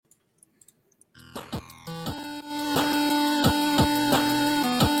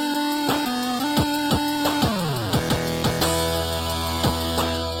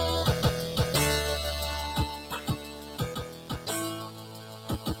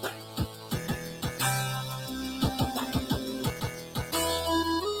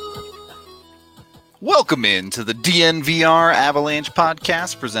Welcome into the DNVR Avalanche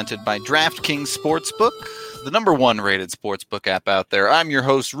Podcast presented by DraftKings Sportsbook, the number one rated sportsbook app out there. I'm your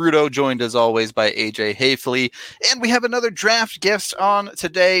host, Rudo, joined as always by AJ Hayfley, and we have another draft guest on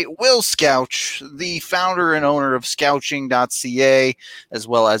today, Will Scouch, the founder and owner of Scouching.ca, as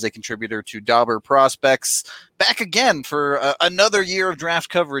well as a contributor to Dauber Prospects. Back again for another year of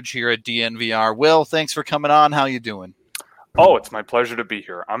draft coverage here at DNVR. Will, thanks for coming on. How you doing? Oh, it's my pleasure to be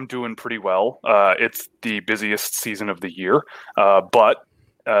here. I'm doing pretty well. It's the busiest season of the year, but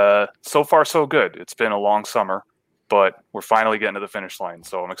so far so good. It's been a long summer, but we're finally getting to the finish line,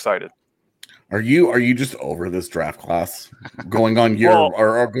 so I'm excited. Are you just over this draft class? Going on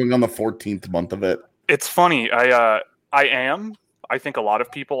or going on the 14th month of it? It's funny. I am. I think a lot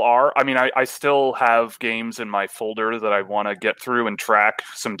of people are. I mean, I still have games in my folder that I want to get through and track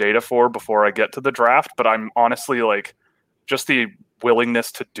some data for before I get to the draft, but I'm honestly like, just the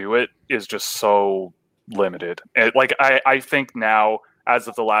willingness to do it is just so limited. I think now, as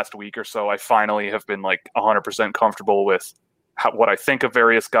of the last week or so, I finally have been like 100% comfortable with what I think of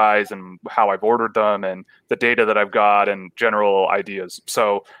various guys and how I've ordered them and the data that I've got and general ideas.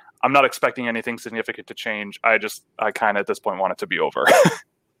 So I'm not expecting anything significant to change. I kind of at this point want it to be over.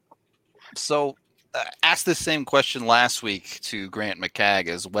 So asked this same question last week to Grant McCagg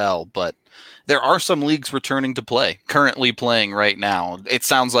as well, but there are some leagues returning to play, currently playing right now. It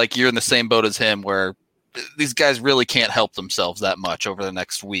sounds like you're in the same boat as him where these guys really can't help themselves that much over the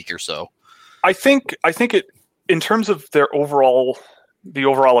next week or so. I think it, in terms of the overall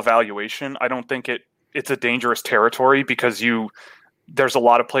evaluation, I don't think it's a dangerous territory because there's a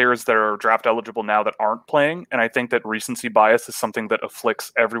lot of players that are draft eligible now that aren't playing. And I think that recency bias is something that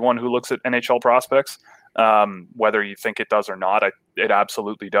afflicts everyone who looks at NHL prospects. Whether you think it does or not, it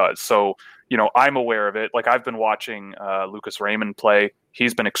absolutely does. So, I'm aware of it. Like I've been watching Lucas Raymond play.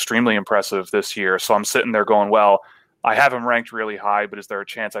 He's been extremely impressive this year. So I'm sitting there going, well, I have him ranked really high, but is there a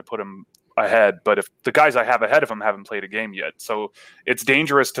chance I put him ahead? But if the guys I have ahead of him haven't played a game yet, so it's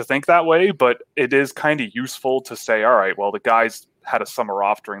dangerous to think that way, but it is kind of useful to say, all right, well, the guys had a summer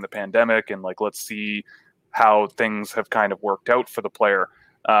off during the pandemic and let's see how things have kind of worked out for the player.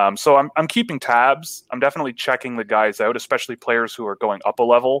 So I'm keeping tabs. I'm definitely checking the guys out, especially players who are going up a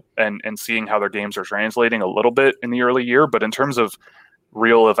level and seeing how their games are translating a little bit in the early year. But in terms of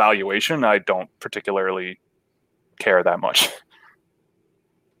real evaluation, I don't particularly care that much.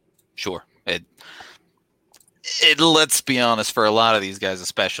 Sure. It let's be honest, for a lot of these guys,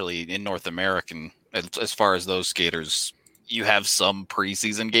 especially in North American, as far as those skaters, you have some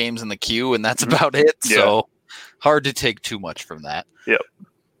preseason games in the queue, and that's about it. Yeah. So hard to take too much from that. Yep.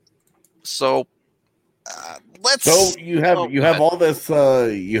 So let's. So you have all this.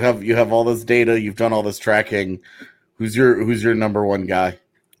 You have all this data. You've done all this tracking. Who's your number one guy?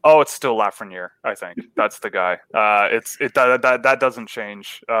 Oh, it's still Lafreniere. I think that's the guy. That doesn't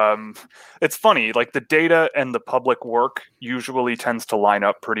change. It's funny. Like the data and the public work usually tends to line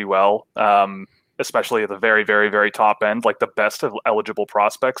up pretty well. Especially at the very, very, very top end, like the best of eligible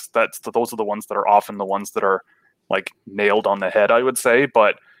prospects. Those are the ones that are often the ones that are like nailed on the head, I would say.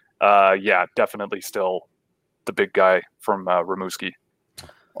 But yeah, definitely still the big guy from Rimouski.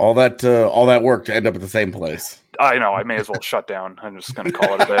 All that work to end up at the same place. I know. I may as well shut down. I'm just going to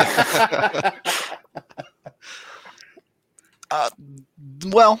call it a day.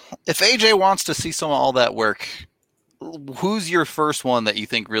 Well, if AJ wants to see some of all that work, who's your first one that you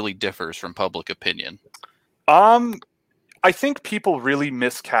think really differs from public opinion? I think people really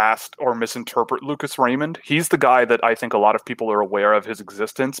miscast or misinterpret Lucas Raymond. He's the guy that I think a lot of people are aware of his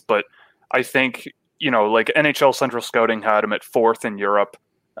existence, but I think, like NHL Central Scouting had him at 4th in Europe.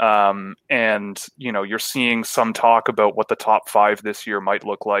 And, you're seeing some talk about what the top 5 this year might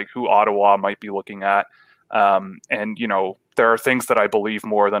look like, who Ottawa might be looking at. And, there are things that I believe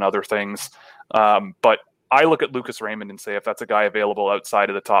more than other things. But I look at Lucas Raymond and say, if that's a guy available outside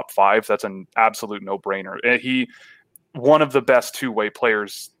of the top 5, that's an absolute no-brainer. One of the best two-way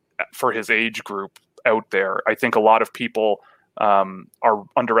players for his age group out there. I think a lot of people are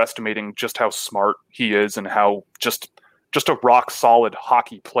underestimating just how smart he is and how just a rock-solid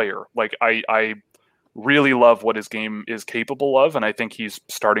hockey player. Like, I really love what his game is capable of, and I think he's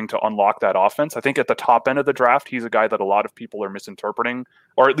starting to unlock that offense. I think at the top end of the draft, he's a guy that a lot of people are misinterpreting,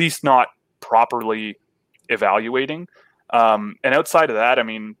 or at least not properly evaluating. And outside of that, I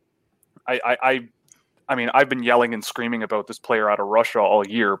mean, I've been yelling and screaming about this player out of Russia all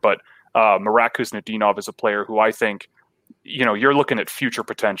year, but Marat Kuznetsov is a player who I think, you're looking at future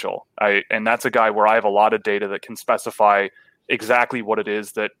potential. And that's a guy where I have a lot of data that can specify exactly what it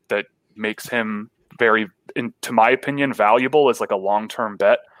is that makes him very, to my opinion, valuable as like a long-term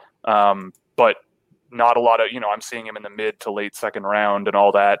bet. But not a lot of, I'm seeing him in the mid to late second round and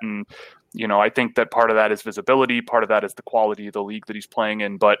all that. And, I think that part of that is visibility. Part of that is the quality of the league that he's playing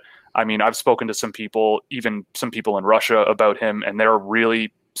in. But I mean, I've spoken to some people, even some people in Russia, about him, and they're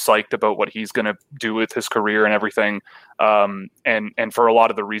really psyched about what he's going to do with his career and everything. And for a lot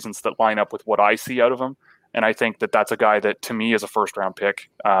of the reasons that line up with what I see out of him. And I think that that's a guy that to me is a first round pick,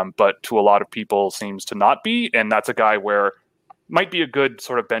 but to a lot of people seems to not be. And that's a guy where might be a good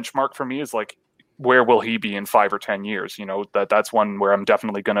sort of benchmark for me is like, where will he be in 5 or 10 years? That's one where I'm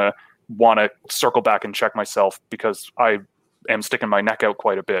definitely going to want to circle back and check myself, because I am sticking my neck out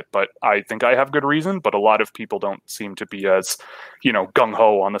quite a bit, but I think I have good reason, but a lot of people don't seem to be as,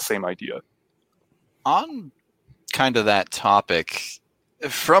 gung-ho on the same idea. On kind of that topic,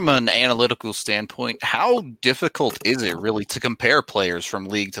 from an analytical standpoint, how difficult is it really to compare players from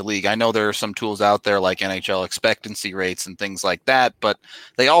league to league? I know there are some tools out there like NHL expectancy rates and things like that, but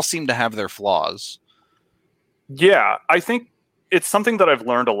they all seem to have their flaws. Yeah, I think it's something that I've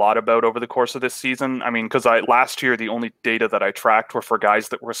learned a lot about over the course of this season. I mean, because last year, the only data that I tracked were for guys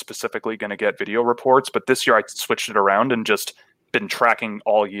that were specifically going to get video reports. But this year I switched it around and just been tracking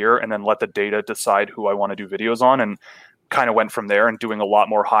all year and then let the data decide who I want to do videos on, and kind of went from there and doing a lot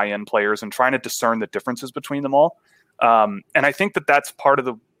more high-end players and trying to discern the differences between them all. And I think that that's part of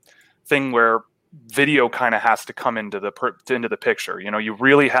the thing where video kind of has to come into the picture. You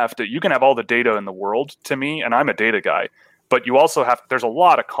really have to, you can have all the data in the world to me, and I'm a data guy, but you also have, there's a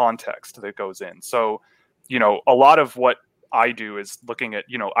lot of context that goes in. So, a lot of what I do is looking at,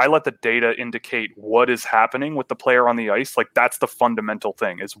 I let the data indicate what is happening with the player on the ice. Like that's the fundamental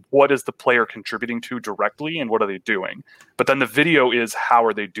thing, is what is the player contributing to directly and what are they doing? But then the video is how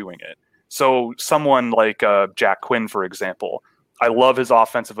are they doing it? So someone like Jack Quinn, for example, I love his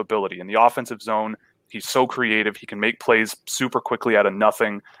offensive ability in the offensive zone. He's so creative. He can make plays super quickly out of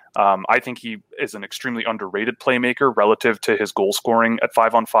nothing. I think he is an extremely underrated playmaker relative to his goal scoring at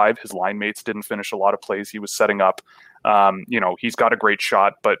 5-on-5. His line mates didn't finish a lot of plays he was setting up. He's got a great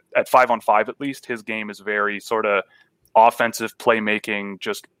shot, but at 5-on-5, at least, his game is very sort of offensive playmaking,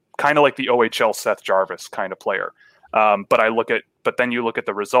 just kind of like the OHL Seth Jarvis kind of player. But then you look at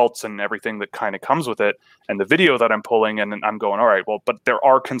the results and everything that kind of comes with it and the video that I'm pulling, and I'm going, all right, well, but there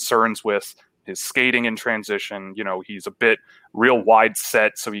are concerns with his skating in transition. He's a bit real wide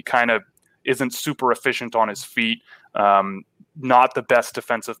set, so he kind of isn't super efficient on his feet. Not the best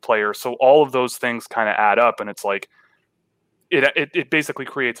defensive player. So all of those things kind of add up, and it's like it basically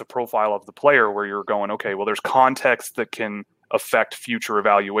creates a profile of the player where you're going, okay, well, there's context that can affect future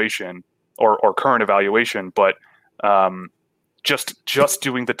evaluation or current evaluation, but just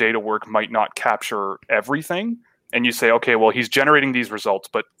doing the data work might not capture everything. And you say, okay, well, he's generating these results,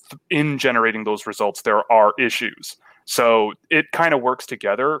 but in generating those results, there are issues. So it kind of works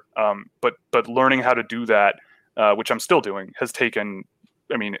together. But learning how to do that, which I'm still doing, has taken,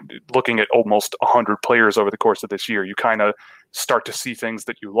 looking at almost 100 players over the course of this year, you kind of start to see things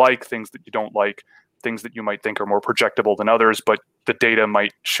that you like, things that you don't like, things that you might think are more projectable than others, but the data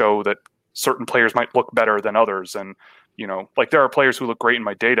might show that certain players might look better than others. And, there are players who look great in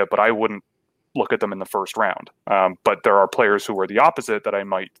my data, but I wouldn't look at them in the first round. But there are players who are the opposite that I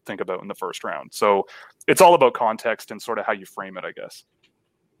might think about in the first round. So it's all about context and sort of how you frame it, I guess.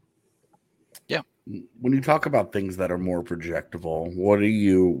 Yeah. When you talk about things that are more projectable, what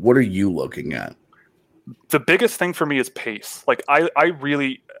are you looking at? The biggest thing for me is pace. Like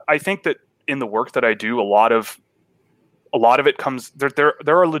I think that in the work that I do, a lot of it comes there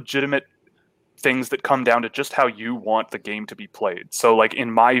are legitimate things that come down to just how you want the game to be played. So like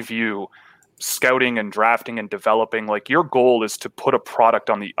in my view, scouting and drafting and developing, like your goal is to put a product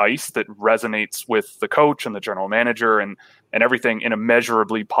on the ice that resonates with the coach and the general manager and everything in a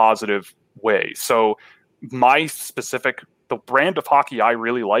measurably positive way. So the brand of hockey I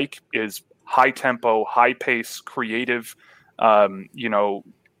really like is high tempo, high pace, creative,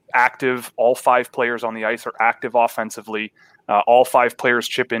 active. All 5 players on the ice are active offensively. All 5 players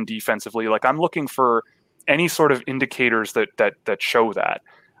chip in defensively. Like I'm looking for any sort of indicators that show that.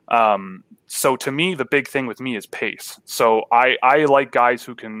 So to me, the big thing with me is pace. So I like guys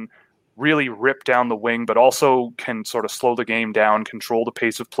who can really rip down the wing, but also can sort of slow the game down, control the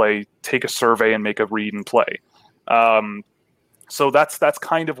pace of play, take a survey and make a read and play. So that's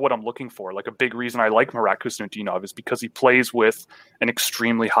kind of what I'm looking for. Like a big reason I like Marat Kusnudinov is because he plays with an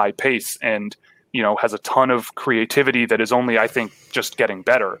extremely high pace and, has a ton of creativity that is only, I think, just getting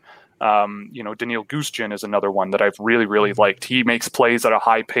better. Daniil Gustin is another one that I've really, really liked. He makes plays at a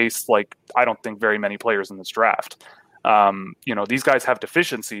high pace like I don't think very many players in this draft. These guys have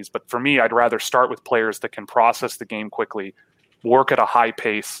deficiencies, but for me, I'd rather start with players that can process the game quickly, work at a high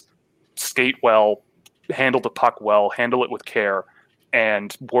pace, skate well, handle the puck well, handle it with care,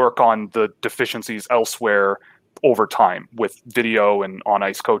 and work on the deficiencies elsewhere over time with video and on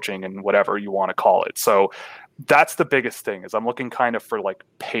ice coaching and whatever you want to call it. So that's the biggest thing, is I'm looking kind of for like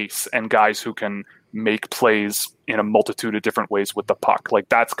pace and guys who can make plays in a multitude of different ways with the puck. Like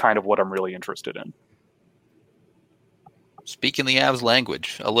that's kind of what I'm really interested in. Speaking the Avs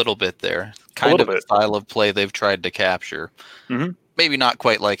language a little bit there, kind of a style of play they've tried to capture. Mm-hmm. Maybe not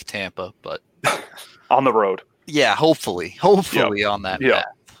quite like Tampa, but on the road. Yeah, hopefully on that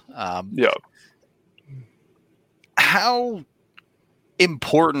path. How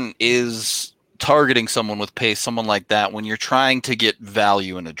important is targeting someone with pace, someone like that, when you're trying to get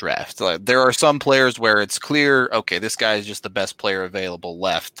value in a draft? Like, there are some players where it's clear, okay, this guy is just the best player available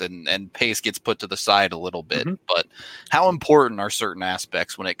left, and pace gets put to the side a little bit. Mm-hmm. But how important are certain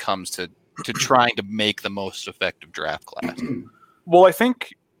aspects when it comes to trying to make the most effective draft class? Well, I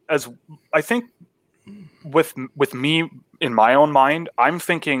think with me in my own mind, I'm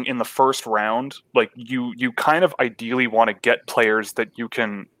thinking in the first round, like you kind of ideally want to get players that you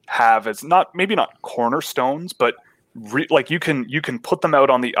can have as maybe not cornerstones, but like you can put them out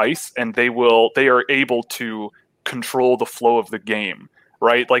on the ice and they are able to control the flow of the game,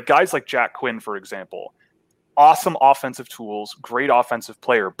 right? Like guys like Jack Quinn, for example, awesome offensive tools, great offensive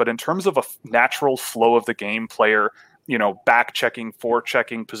player, but in terms of a natural flow of the game player, back checking,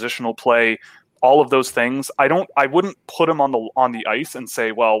 forechecking, positional play, all of those things, I wouldn't put him on the ice and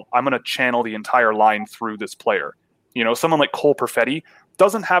say, well, I'm going to channel the entire line through this player. Someone like Cole Perfetti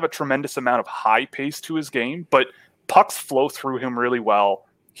doesn't have a tremendous amount of high pace to his game, but pucks flow through him really well.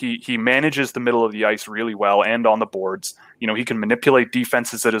 He manages the middle of the ice really well and on the boards. He can manipulate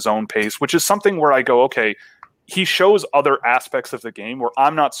defenses at his own pace, which is something where I go, okay, he shows other aspects of the game where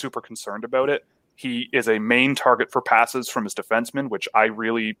I'm not super concerned about it. He is a main target for passes from his defensemen, which I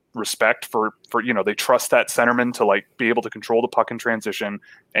really respect for they trust that centerman to like be able to control the puck in transition.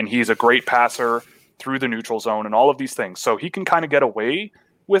 And he's a great passer through the neutral zone and all of these things. So he can kind of get away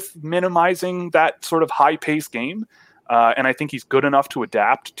with minimizing that sort of high pace game. And I think he's good enough to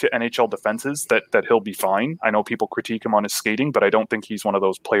adapt to NHL defenses that he'll be fine. I know people critique him on his skating, but I don't think he's one of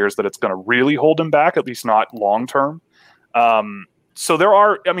those players that it's going to really hold him back, at least not long term. So there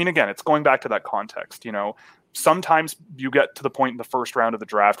are, again, it's going back to that context. Sometimes you get to the point in the first round of the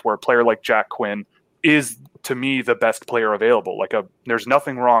draft where a player like Jack Quinn is, to me, the best player available. There's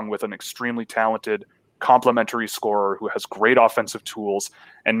nothing wrong with an extremely talented complementary scorer who has great offensive tools,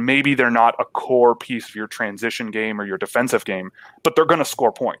 and maybe they're not a core piece of your transition game or your defensive game, but they're going to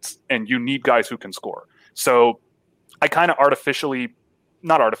score points, and you need guys who can score. So I kind of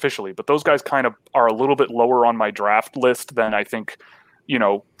not artificially, but those guys kind of are a little bit lower on my draft list than I think,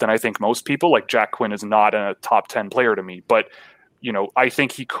 most people. Like Jack Quinn is not a top 10 player to me, but I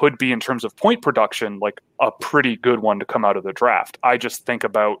think he could be, in terms of point production, like a pretty good one to come out of the draft. I just think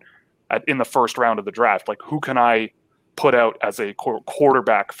about in the first round of the draft, like who can I put out as a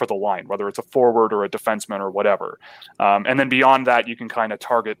quarterback for the line, whether it's a forward or a defenseman or whatever. And then beyond that, you can kind of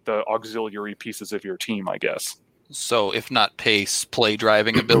target the auxiliary pieces of your team, I guess. So if not pace, play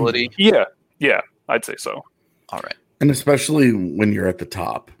driving ability? Yeah, I'd say so. All right. And especially when you're at the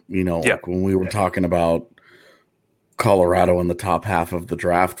top, like when we were talking about Colorado in the top half of the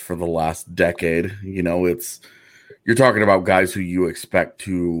draft for the last decade, you're talking about guys who you expect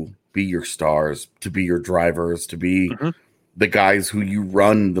to be your stars, to be your drivers, to be the guys who you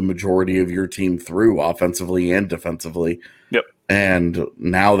run the majority of your team through offensively and defensively. Yep. And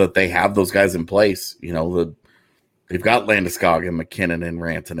now that they have those guys in place, they've got Landeskog and McKinnon and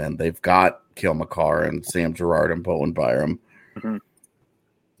Rantanen. They've got Cale Makar and Sam Girard and Bowen Byram. Mm-hmm.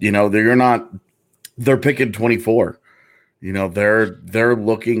 They're picking 24. They're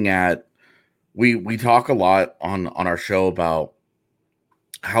looking at, we talk a lot on our show about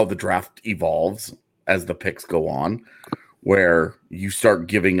how the draft evolves as the picks go on, where you start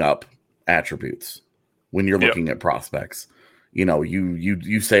giving up attributes when you're looking at prospects.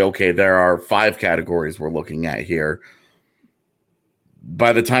 You say, okay, there are 5 categories we're looking at here.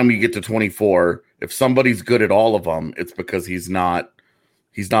 By the time you get to 24, if somebody's good at all of them, it's because he's not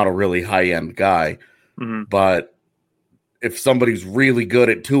a really high-end guy. Mm-hmm. But if somebody's really good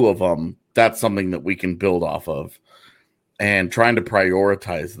at 2 of them, that's something that we can build off of. And trying to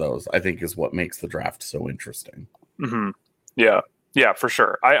prioritize those, I think, is what makes the draft so interesting. Mm-hmm. Yeah, for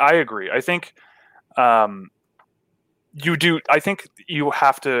sure. I agree. I think you do. I think you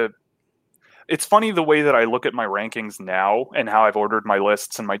have to. It's funny the way that I look at my rankings now and how I've ordered my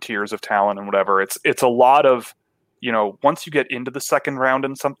lists and my tiers of talent and whatever. It's a lot of, once you get into the second round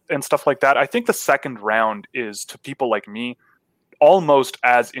and stuff like that. I think the second round is, to people like me, almost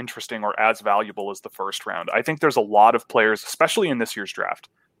as interesting or as valuable as the first round. I think there's a lot of players, especially in this year's draft,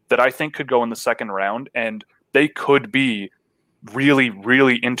 that I think could go in the second round, and they could be really,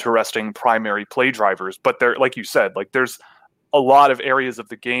 really interesting primary play drivers. But they're, like you said, like there's a lot of areas of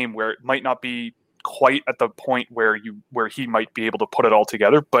the game where it might not be quite at the point where he might be able to put it all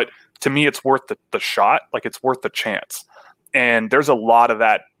together. But to me, it's worth the shot. Like, it's worth the chance. And there's a lot of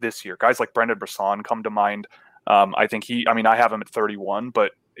that this year. Guys like Brendan Brisson come to mind. I think I have him at 31,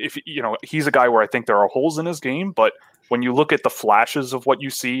 but if he's a guy where I think there are holes in his game, but when you look at the flashes of what you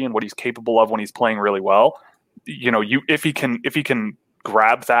see and what he's capable of when he's playing really well, if he can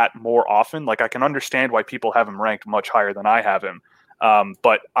grab that more often, like, I can understand why people have him ranked much higher than I have him.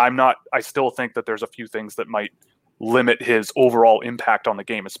 But I still think that there's a few things that might limit his overall impact on the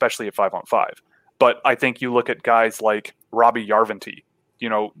game, especially at 5-on-5. But I think you look at guys like Robbie Järventie,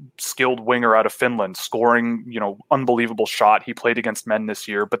 skilled winger out of Finland, scoring, unbelievable shot. He played against men this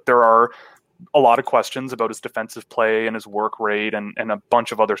year, but there are a lot of questions about his defensive play and his work rate and a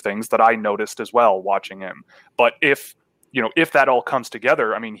bunch of other things that I noticed as well watching him. But if that all comes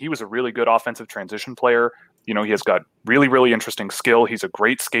together, I mean, he was a really good offensive transition player. He has got really, really interesting skill. He's a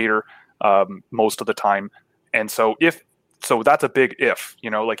great skater most of the time. And so that's a big if,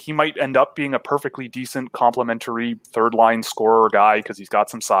 like, he might end up being a perfectly decent complementary third line scorer guy because he's got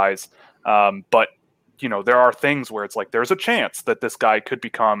some size. But there are things where it's like, there's a chance that this guy could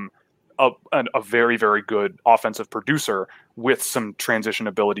become a very, very good offensive producer with some transition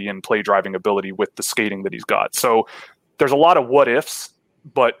ability and play driving ability with the skating that he's got. So there's a lot of what ifs,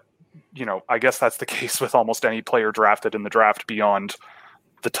 but I guess that's the case with almost any player drafted in the draft beyond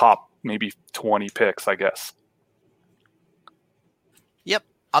the top maybe 20 picks, I guess. Yep.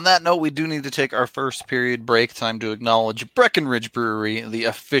 On that note, we do need to take our first period break. Time to acknowledge Breckenridge Brewery, the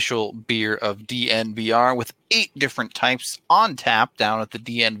official beer of DNVR, with 8 different types on tap down at the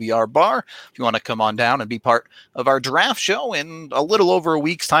DNVR bar. If you want to come on down and be part of our draft show in a little over a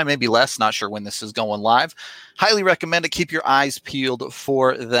week's time, maybe less, not sure when this is going live, highly recommend it. Keep your eyes peeled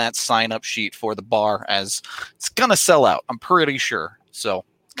for that sign-up sheet for the bar, as it's going to sell out, I'm pretty sure. So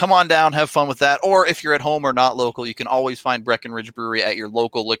come on down, have fun with that. Or if you're at home or not local, you can always find Breckenridge Brewery at your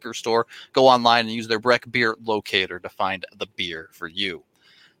local liquor store. Go online and use their Breck Beer Locator to find the beer for you.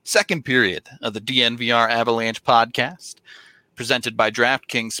 Second period of the DNVR Avalanche Podcast, presented by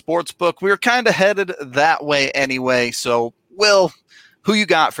DraftKings Sportsbook. We were kind of headed that way anyway. So, Will, who you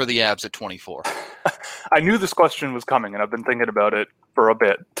got for the Avs at 24? I knew this question was coming, and I've been thinking about it for a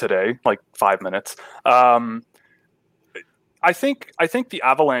bit today, like 5 minutes. I think the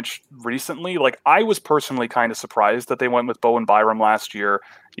Avalanche recently, like, I was personally kind of surprised that they went with Bowen Byram last year,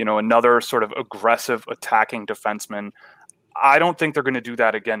 another sort of aggressive attacking defenseman. I don't think they're going to do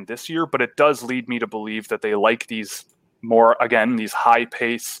that again this year, but it does lead me to believe that they like these more, again, these high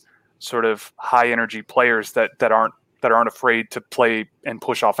pace, sort of high energy players that aren't afraid to play and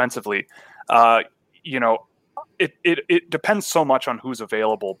push offensively. It depends so much on who's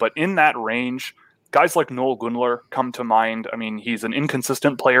available, but in that range, guys like Noel Gunler come to mind. I mean, he's an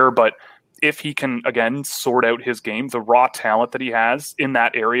inconsistent player, but if he can, again, sort out his game, the raw talent that he has in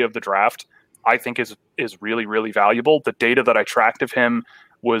that area of the draft, I think is really, really valuable. The data that I tracked of him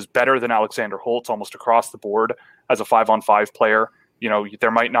was better than Alexander Holtz almost across the board as a 5-on-5 player.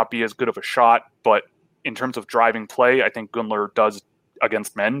 There might not be as good of a shot, but in terms of driving play, I think Gunler does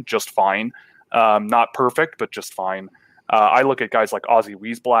against men just fine. Not perfect, but just fine. I look at guys like Ozzy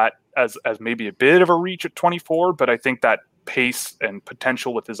Wiesblatt as maybe a bit of a reach at 24, but I think that pace and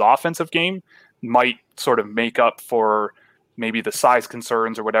potential with his offensive game might sort of make up for maybe the size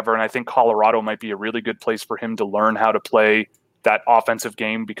concerns or whatever. And I think Colorado might be a really good place for him to learn how to play that offensive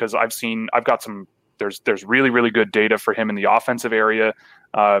game, because there's really, really good data for him in the offensive area.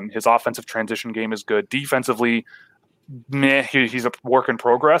 His offensive transition game is good. Defensively, he's a work in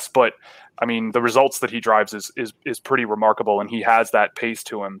progress, but I mean, the results that he drives is pretty remarkable, and he has that pace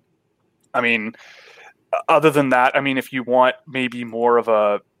to him. I mean, other than that, I mean, if you want maybe more of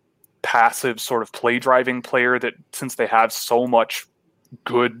a passive sort of play driving player, that since they have so much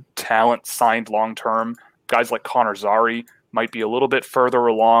good talent signed long term, guys like Connor Zary might be a little bit further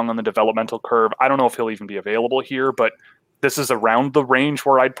along on the developmental curve. I don't know if he'll even be available here, but this is around the range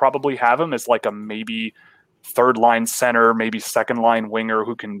where I'd probably have him as like a maybe third line center, maybe second line winger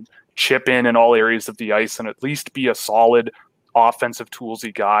who can chip in all areas of the ice and at least be a solid offensive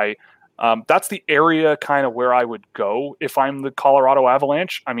toolsy guy. That's the area kind of where I would go if I'm the Colorado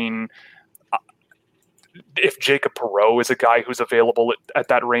Avalanche. I mean, if Jacob Perreault is a guy who's available at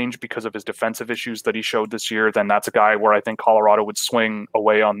that range because of his defensive issues that he showed this year, then that's a guy where I think Colorado would swing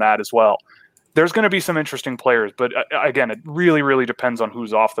away on that as well. there's going to be some interesting players, but again, it really, really depends on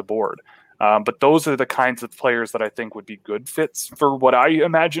who's off the board. But those are the kinds of players that I think would be good fits for what I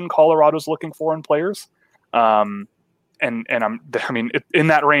imagine Colorado's looking for in players. In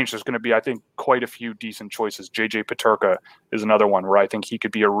that range, there's going to be, I think, quite a few decent choices. JJ Peterka is another one where I think he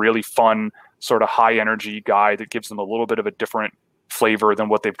could be a really fun, sort of high energy guy that gives them a little bit of a different flavor than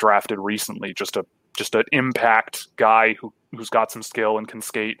what they've drafted recently. Just an impact guy who's got some skill and can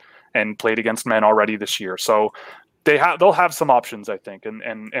skate and played against men already this year. So they'll have some options, I think, and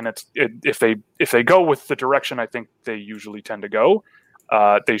if they go with the direction I think they usually tend to go,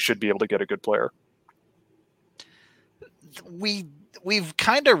 they should be able to get a good player. We've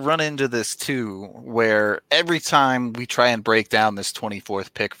kind of run into this too, where every time we try and break down this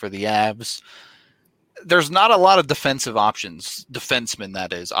 24th pick for the Avs, there's not a lot of defensive options, defensemen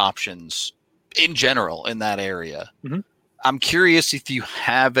that is, options in general in that area. Mm-hmm. I'm curious if you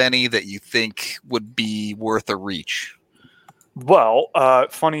have any that you think would be worth a reach. Well,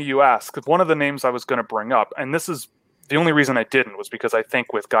 funny you ask. One of the names I was going to bring up, and this is the only reason I didn't, was because I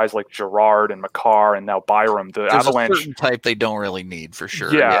think with guys like Girard and Makar and now Byram, the There's Avalanche a certain type they don't really need for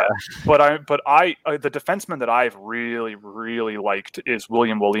sure. Yeah. But I the defenseman that I've really, really liked is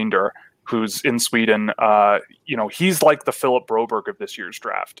William Wallinder, who's in Sweden. He's like the Philip Broberg of this year's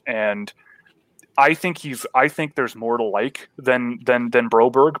draft, and I think there's more to like than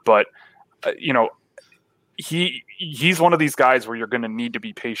Broberg, but he's one of these guys where you're going to need to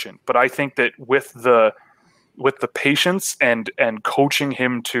be patient. But I think that with the patience and coaching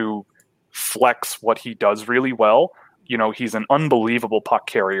him to flex what he does really well, he's an unbelievable puck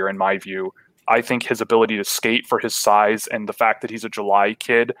carrier in my view. I think his ability to skate for his size and the fact that he's a July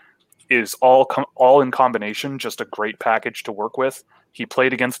kid is all in combination just a great package to work with. He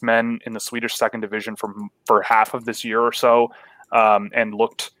played against men in the Swedish second division for half of this year or so, and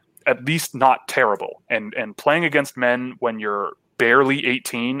looked at least not terrible. And playing against men when you're barely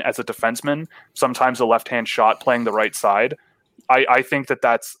 18 as a defenseman, sometimes a left-hand shot playing the right side, I think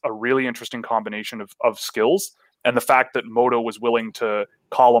that's a really interesting combination of skills. And the fact that Moto was willing to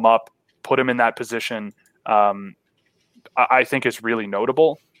call him up, put him in that position, I think is really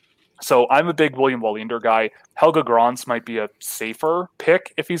notable. So I'm a big William Wallinder guy. Helge Grans might be a safer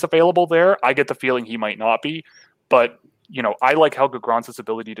pick if he's available there. I get the feeling he might not be. But, I like Helge Grans'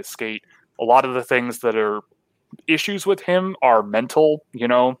 ability to skate. A lot of the things that are issues with him are mental,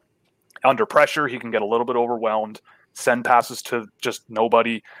 under pressure. He can get a little bit overwhelmed, send passes to just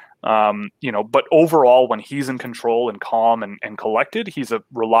nobody. But overall, when he's in control and calm and collected, he's a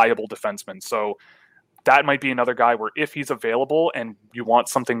reliable defenseman. So that might be another guy where if he's available and you want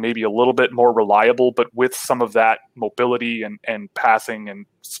something maybe a little bit more reliable, but with some of that mobility and passing and,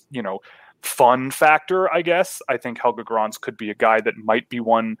 fun factor, I guess, I think Helge Grans could be a guy that might be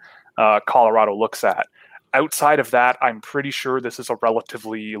one Colorado looks at. Outside of that, I'm pretty sure this is a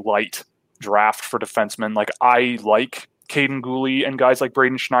relatively light draft for defensemen. Like, I like Caden Gooley and guys like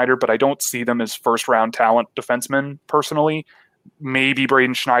Braden Schneider, but I don't see them as first-round talent defensemen personally. Maybe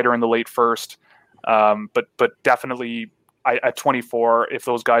Braden Schneider in the late first. But definitely at 24, if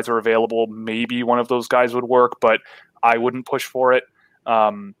those guys are available, maybe one of those guys would work, but I wouldn't push for it.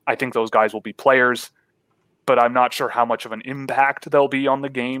 I think those guys will be players, but I'm not sure how much of an impact they'll be on the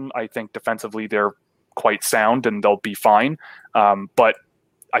game. I think defensively they're quite sound and they'll be fine. But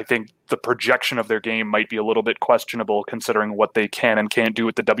I think the projection of their game might be a little bit questionable considering what they can and can't do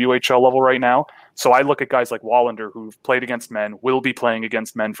at the WHL level right now. So I look at guys like Wallinder, who've played against men, will be playing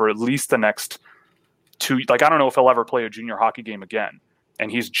against men for at least the next I don't know if he'll ever play a junior hockey game again. And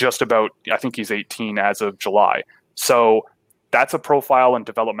he's just about, I think he's 18 as of July. So that's a profile and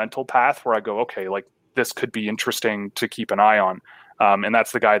developmental path where I go, okay, like this could be interesting to keep an eye on. And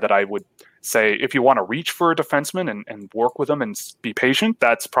that's the guy that I would say, if you want to reach for a defenseman and work with him and be patient,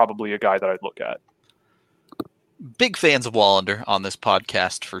 that's probably a guy that I'd look at. Big fans of Wallinder on this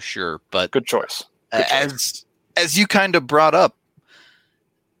podcast for sure, but good choice. As you kind of brought up,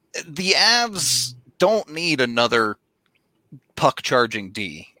 the Avs don't need another puck charging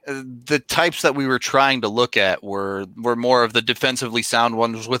D. The types that we were trying to look at were more of the defensively sound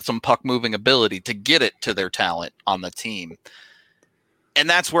ones with some puck moving ability to get it to their talent on the team. And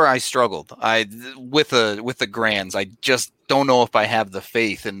that's where I struggled. With the Grands, I just don't know if I have the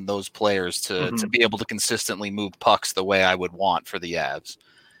faith in those players to be able to consistently move pucks the way I would want for the Avs.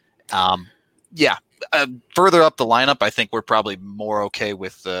 Further up the lineup, I think we're probably more okay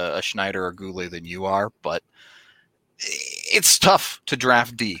with a Schneider or Goulet than you are, but it's tough to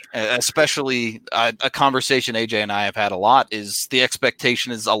draft D, especially a conversation AJ and I have had a lot is the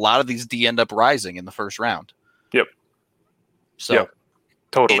expectation is a lot of these D end up rising in the first round. Yep. So yep.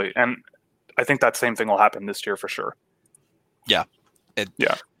 Totally. And I think that same thing will happen this year for sure. Yeah.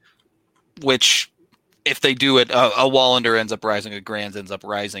 Yeah. Which, if they do it, a Wallander ends up rising, a Grands ends up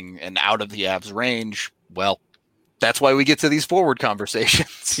rising, and out of the Avs range, well, that's why we get to these forward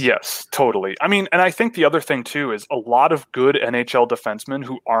conversations. Yes, totally. I mean, and I think the other thing too is a lot of good NHL defensemen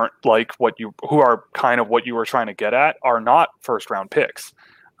who aren't like who are kind of what you were trying to get at are not first round picks.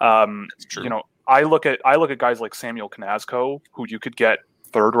 That's true. You know, I look at guys like Samuel Knazko, who you could get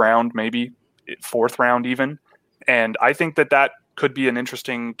third round, maybe fourth round even, and I think that could be an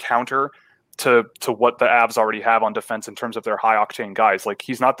interesting counter to what the Avs already have on defense in terms of their high octane guys. Like,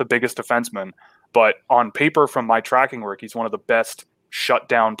 he's not the biggest defenseman, but on paper, from my tracking work, he's one of the best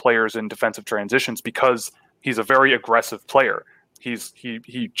shutdown players in defensive transitions because he's a very aggressive player. He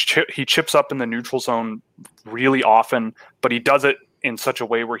chips up in the neutral zone really often, but he does it in such a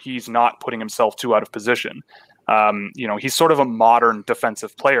way where he's not putting himself too out of position. You know, he's sort of a modern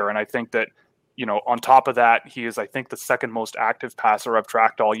defensive player, and I think that, you know, on top of that, he is, I think, the second most active passer I've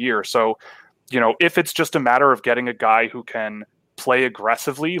tracked all year. So, you know, if it's just a matter of getting a guy who can play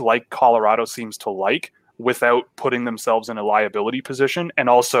aggressively like Colorado seems to like without putting themselves in a liability position, and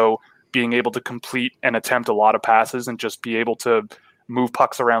also being able to complete and attempt a lot of passes and just be able to move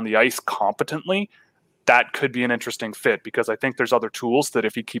pucks around the ice competently, that could be an interesting fit, because I think there's other tools that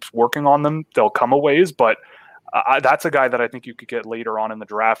if he keeps working on them, they'll come a ways. But that's a guy that I think you could get later on in the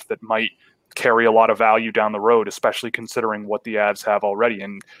draft that might carry a lot of value down the road, especially considering what the Avs have already.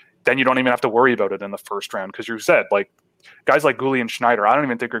 And then you don't even have to worry about it in the first round, because you said, like, guys like Gulli and Schneider, I don't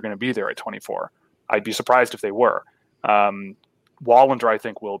even think are going to be there at 24. I'd be surprised if they were. Wallander, I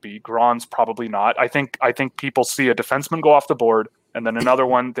think, will be. Gron's probably not. I think people see a defenseman go off the board, and then another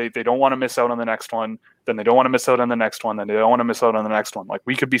one, they don't want to miss out on the next one, then they don't want to miss out on the next one, then they don't want to miss out on the next one. Like,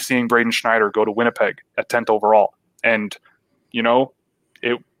 we could be seeing Braden Schneider go to Winnipeg at 10th overall. And, you know,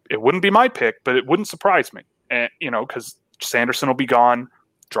 it wouldn't be my pick, but it wouldn't surprise me. And, you know, because Sanderson will be gone,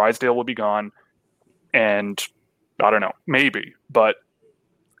 Drysdale will be gone, and I don't know, maybe, but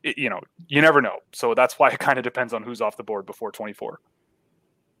you know, you never know. So that's why it kind of depends on who's off the board before 24.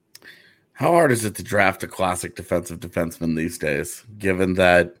 How hard is it to draft a classic defensive defenseman these days, given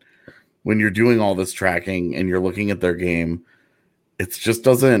that when you're doing all this tracking and you're looking at their game, it just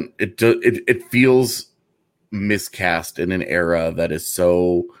doesn't, it feels miscast in an era that is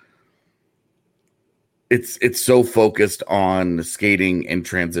so, it's so focused on skating and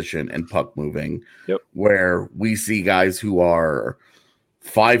transition and puck moving. Yep. Where we see guys who are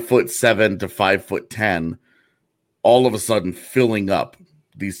 5'7" to 5'10", all of a sudden filling up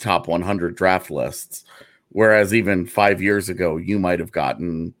these top 100 draft lists. Whereas even 5 years ago, you might have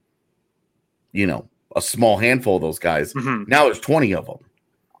gotten, you know, a small handful of those guys. Mm-hmm. Now there's 20 of them.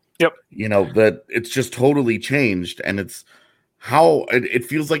 Yep. You know, that it's just totally changed, and it's how it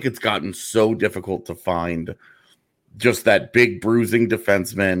feels like it's gotten so difficult to find just that big bruising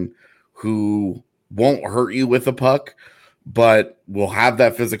defenseman who won't hurt you with a puck, but will have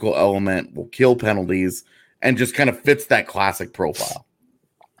that physical element, will kill penalties, and just kind of fits that classic profile.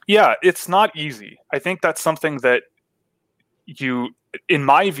 Yeah, it's not easy. I think that's something that in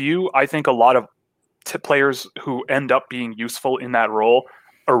my view, I think a lot of players who end up being useful in that role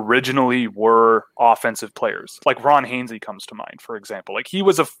originally were offensive players. Like Ron Hainsey comes to mind, for example. Like, he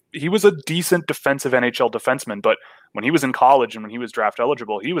was a decent defensive NHL defenseman, but when he was in college and when he was draft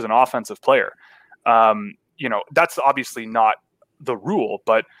eligible, he was an offensive player. You know, that's obviously not the rule,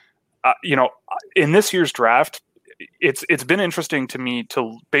 but you know, in this year's draft, it's been interesting to me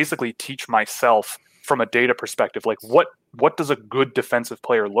to basically teach myself from a data perspective, like what does a good defensive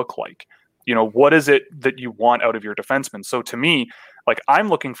player look like? You know, what is it that you want out of your defenseman? So to me, like, I'm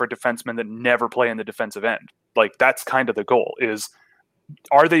looking for defensemen that never play in the defensive end. Like, that's kind of the goal, is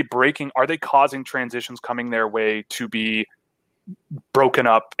are they causing transitions coming their way to be broken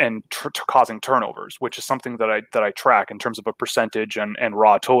up and causing turnovers, which is something that I track in terms of a percentage and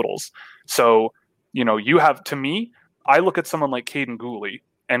raw totals. So, you know, to me, I look at someone like Caden Gulli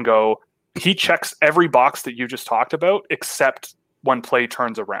and go, he checks every box that you just talked about, except when play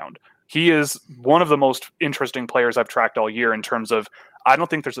turns around. He is one of the most interesting players I've tracked all year in terms of, I don't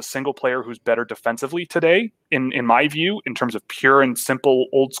think there's a single player who's better defensively today, in my view, in terms of pure and simple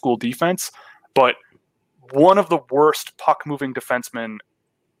old school defense, but one of the worst puck moving defensemen,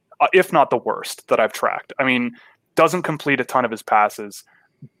 if not the worst, that I've tracked. I mean, doesn't complete a ton of his passes,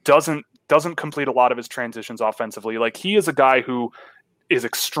 doesn't complete a lot of his transitions offensively. Like, he is a guy who is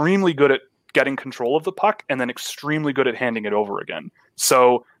extremely good at getting control of the puck and then extremely good at handing it over again.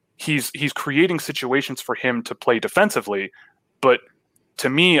 So he's creating situations for him to play defensively, but to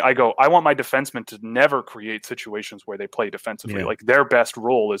me, I want my defensemen to never create situations where they play defensively. Yeah. Like their best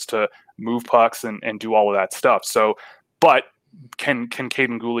role is to move pucks and do all of that stuff. So, but can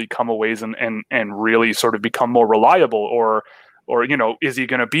Caden Gooley come away and really sort of become more reliable, or is he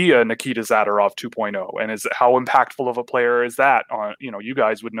going to be a Nikita Zadorov 2.0? And how impactful of a player is that? On you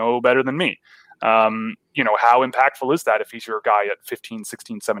guys would know better than me. How impactful is that if he's your guy at 15,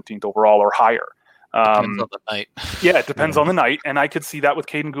 16, 17th overall or higher? Depends on the night. Yeah, it depends on the night, and I could see that with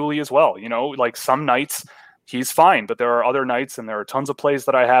Caden Gooley as well. Like some nights he's fine, but there are other nights, and there are tons of plays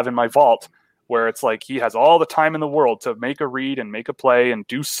that I have in my vault where it's like he has all the time in the world to make a read and make a play and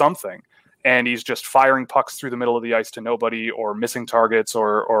do something, and he's just firing pucks through the middle of the ice to nobody, or missing targets,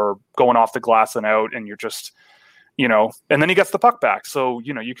 or going off the glass and out, and you're just, and then he gets the puck back. So,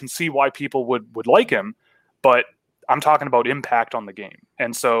 you can see why people would like him, but I'm talking about impact on the game.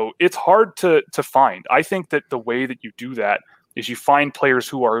 And so it's hard to find. I think that the way that you do that is you find players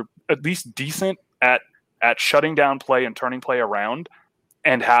who are at least decent at shutting down play and turning play around,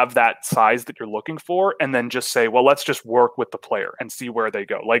 and have that size that you're looking for, and then just say, well, let's just work with the player and see where they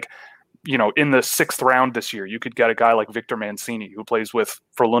go. Like, in the 6th round this year, you could get a guy like Victor Mancini, who plays with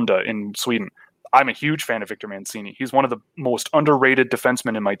Frölunda in Sweden. I'm a huge fan of Victor Mancini. He's one of the most underrated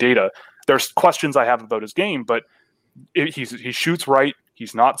defensemen in my data. There's questions I have about his game, but he shoots right.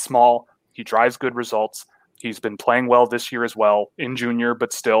 He's not small. He drives good results. He's been playing well this year as well in junior,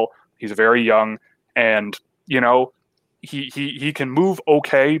 but still, he's very young, and he can move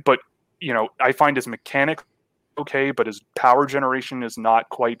okay, but I find his mechanics okay, but his power generation is not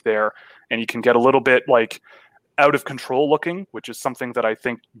quite there, and he can get a little bit like out of control looking, which is something that I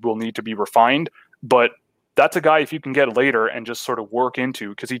think will need to be refined. But that's a guy, if you can get later and just sort of work into,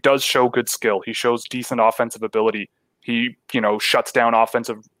 because he does show good skill. He shows decent offensive ability. He, shuts down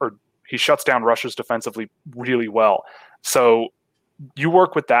rushes defensively really well. So you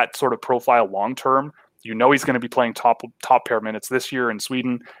work with that sort of profile long term. He's going to be playing top pair minutes this year in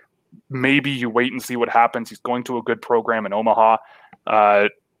Sweden. Maybe you wait and see what happens. He's going to a good program in Omaha.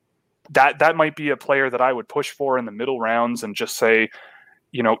 That might be a player that I would push for in the middle rounds, and just say,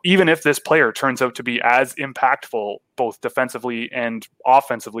 even if this player turns out to be as impactful both defensively and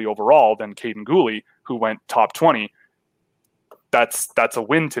offensively overall than Caden Gooley, who went top 20, that's a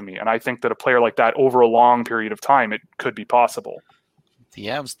win to me. And I think that a player like that over a long period of time, it could be possible. The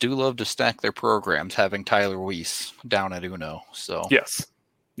Avs do love to stack their programs, having Tyler Weiss down at Uno. So yes.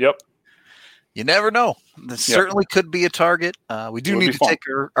 Yep. You never know. This certainly could be a target. We do need to take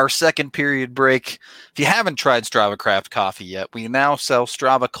our second period break. If you haven't tried Strava Craft coffee yet, we now sell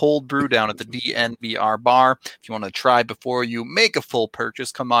Strava cold brew down at the DNVR bar. If you want to try before you make a full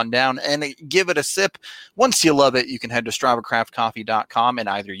purchase, come on down and give it a sip. Once you love it, you can head to StravaCraftCoffee.com and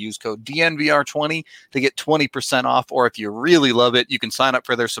either use code DNVR20 to get 20% off, or if you really love it, you can sign up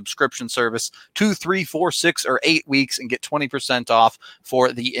for their subscription service 2, 3, 4, 6, or 8 weeks and get 20% off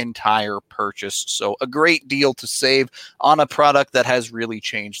for the entire purchase. So a great deal to save on a product that has really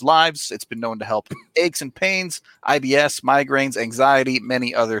changed lives. It's been known to help aches and pains, IBS, migraines, anxiety,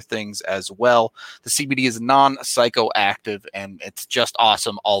 many other things as well. The CBD is non-psychoactive, and it's just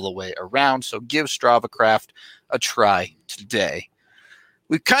awesome all the way around. So give Strava Craft a try today.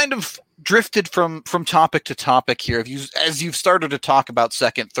 We've kind of drifted from topic to topic here. As you've started to talk about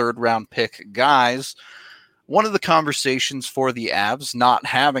second, third round pick guys, one of the conversations for the Avs not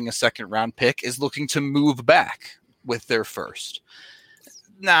having a second round pick is looking to move back with their first.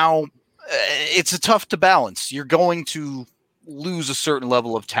 Now, it's tough to balance. You're going to lose a certain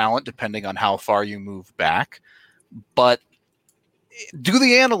level of talent depending on how far you move back. But do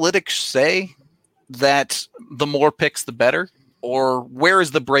the analytics say that the more picks, the better? Or where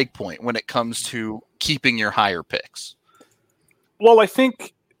is the break point when it comes to keeping your higher picks? Well, I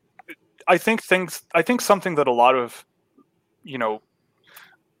think something that a lot of,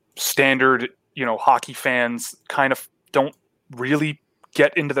 standard, hockey fans kind of don't really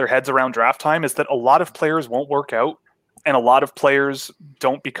get into their heads around draft time is that a lot of players won't work out, and a lot of players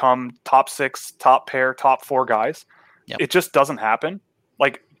don't become top 6, top pair, top 4 guys. Yep. It just doesn't happen.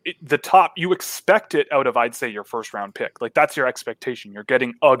 Like you expect it out of, I'd say, your first round pick. Like that's your expectation. You're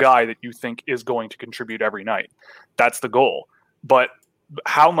getting a guy that you think is going to contribute every night. That's the goal. But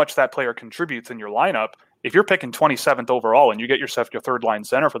how much that player contributes in your lineup, if you're picking 27th overall and you get yourself your third line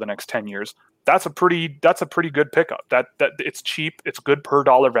center for the next 10 years, that's a pretty good pickup. That it's cheap, it's good per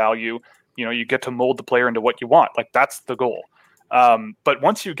dollar value. You get to mold the player into what you want. Like that's the goal. But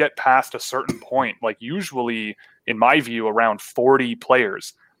once you get past a certain point, like usually in my view around 40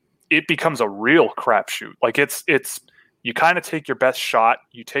 players, it becomes a real crapshoot. Like it's you kind of take your best shot.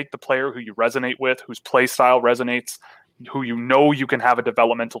 You take the player who you resonate with, whose play style resonates. who you know you can have a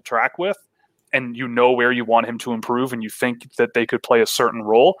developmental track with, and you know where you want him to improve, and you think that they could play a certain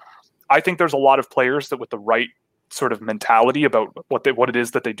role. I think there's a lot of players that with the right sort of mentality about what it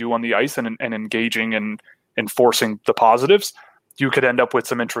is that they do on the ice and engaging and enforcing the positives, you could end up with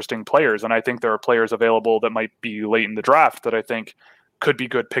some interesting players. And I think there are players available that might be late in the draft that I think could be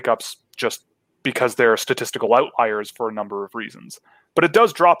good pickups just because they're statistical outliers for a number of reasons. But it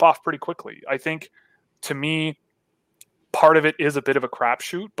does drop off pretty quickly. I think, to me, part of it is a bit of a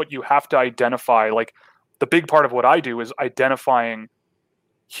crapshoot, but you have to identify, like, the big part of what I do is identifying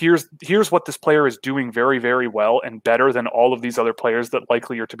here's what this player is doing very, very well and better than all of these other players that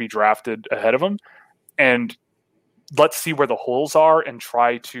likely are to be drafted ahead of him. And let's see where the holes are and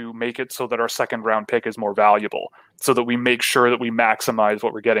try to make it so that our second round pick is more valuable, so that we make sure that we maximize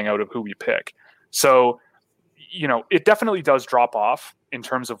what we're getting out of who we pick. So, you know, it definitely does drop off in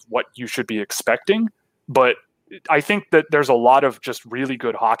terms of what you should be expecting, but I think that there's a lot of just really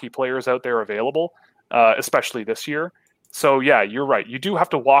good hockey players out there available, especially this year. So yeah, you're right. You do have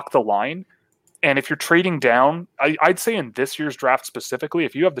to walk the line. And if you're trading down, I'd say in this year's draft specifically,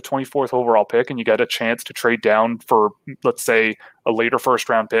 if you have the 24th overall pick and you get a chance to trade down for, let's say, a later first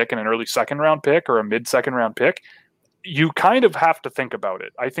round pick and an early second round pick or a mid second round pick, you kind of have to think about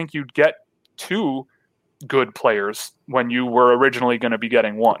it. I think you'd get 2 good players when you were originally going to be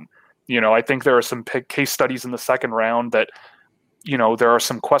getting 1. You know, I think there are some case studies in the second round that, you know, there are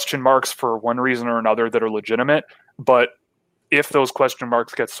some question marks for one reason or another that are legitimate. But if those question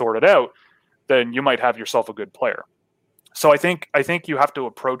marks get sorted out, then you might have yourself a good player. So I think you have to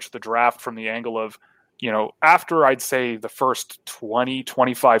approach the draft from the angle of, you know, after I'd say the first 20,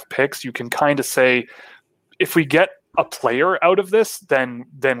 25 picks, you can kind of say, if we get a player out of this, then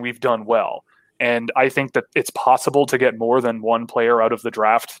we've done well. And I think that it's possible to get more than one player out of the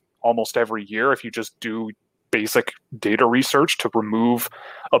draft almost every year if you just do basic data research to remove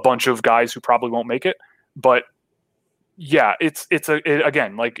a bunch of guys who probably won't make it. But yeah, it's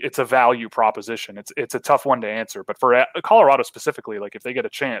a value proposition. It's a tough one to answer, but for Colorado specifically, like, if they get a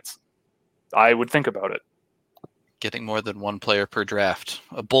chance, I would think about it. Getting more than one player per draft,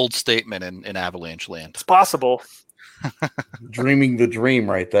 a bold statement in Avalanche land. It's possible. Dreaming the dream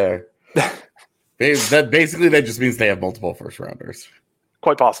right there. That just means they have multiple first rounders.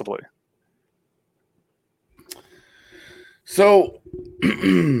 Quite possibly. So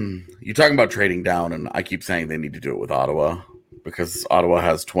you're talking about trading down, and I keep saying they need to do it with Ottawa because Ottawa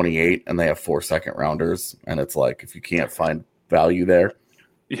has 28 and they have 4 second rounders, and it's like, if you can't find value there,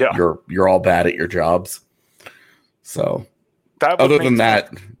 yeah, you're all bad at your jobs. So other than that,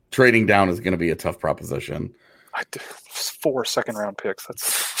 trading down is going to be a tough proposition. 4 second round picks.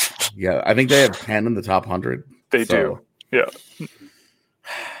 That's yeah. I think they have 10 in the top 100. They do. Yeah.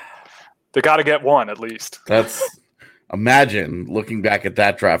 They got to get one at least. Imagine looking back at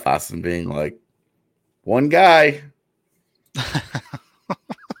that draft class and being like, one guy.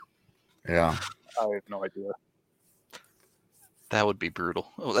 Yeah. I have no idea. That would be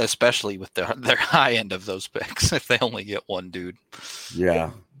brutal, especially with their high end of those picks if they only get one dude.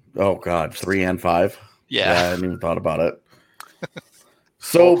 Yeah. Oh, God. 3 and 5. Yeah. I hadn't even thought about it.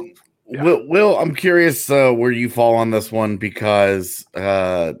 So, yeah. Will, I'm curious where you fall on this one because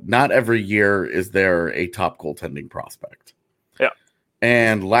not every year is there a top goaltending prospect. Yeah.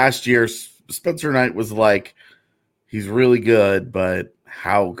 And last year, Spencer Knight was like, he's really good, but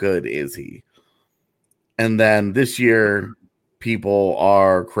how good is he? And then this year, people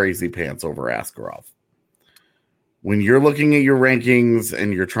are crazy pants over Askarov. When you're looking at your rankings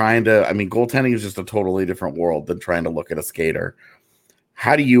and you're trying to, I mean, goaltending is just a totally different world than trying to look at a skater.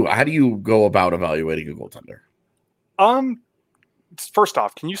 How do you go about evaluating a goaltender? First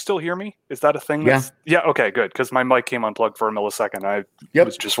off, can you still hear me? Is that a thing? Yeah. Okay, good. Because my mic came unplugged for a millisecond. I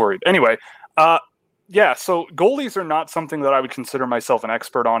was just worried. Anyway, yeah. So goalies are not something that I would consider myself an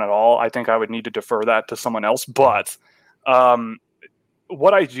expert on at all. I think I would need to defer that to someone else. But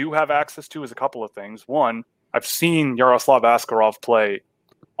what I do have access to is a couple of things. One, I've seen Yaroslav Askarov play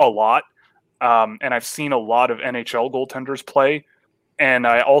a lot, and I've seen a lot of NHL goaltenders play. And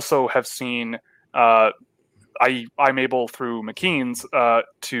I also have seen, I'm able through McKean's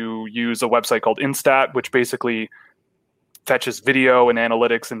to use a website called Instat, which basically fetches video and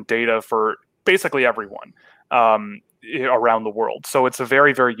analytics and data for basically everyone around the world. So it's a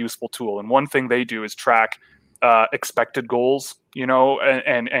very, very useful tool. And one thing they do is track expected goals,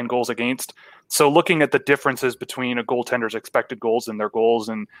 and goals against. So looking at the differences between a goaltender's expected goals and their goals,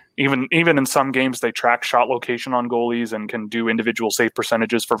 and even in some games, they track shot location on goalies and can do individual save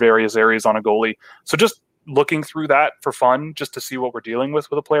percentages for various areas on a goalie. So just looking through that for fun, just to see what we're dealing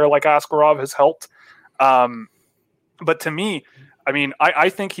with a player like Askarov has helped. But to me, I mean, I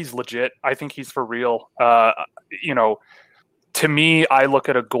think he's legit. I think he's for real. To me, I look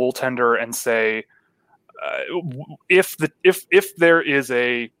at a goaltender and say, if there is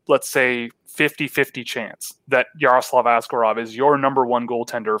a, let's say, 50-50 chance that Yaroslav Askarov is your number one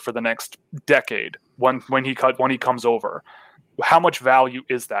goaltender for the next decade when he comes over, how much value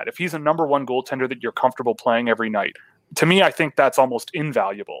is that? If he's a number one goaltender that you're comfortable playing every night, to me, I think that's almost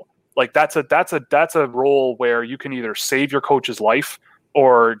invaluable. Like that's a role where you can either save your coach's life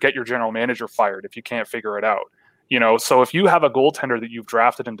or get your general manager fired if you can't figure it out. So if you have a goaltender that you've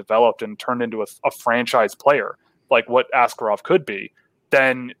drafted and developed and turned into a franchise player, like what Askarov could be,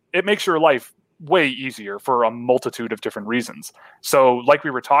 then it makes your life way easier for a multitude of different reasons. So like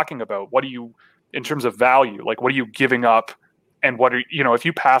we were talking about, in terms of value, like what are you giving up? And if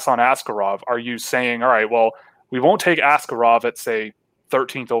you pass on Askarov, are you saying, all right, well, we won't take Askarov at, say,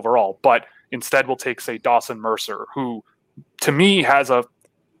 13th overall, but instead we'll take, say, Dawson Mercer, who to me has a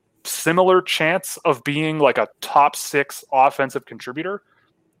similar chance of being like a top 6 offensive contributor,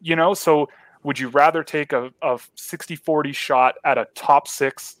 so would you rather take a 60-40 shot at a top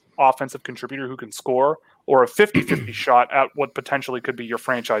 6 offensive contributor who can score, or a 50-50 shot at what potentially could be your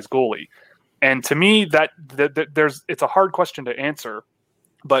franchise goalie? And to me, it's a hard question to answer,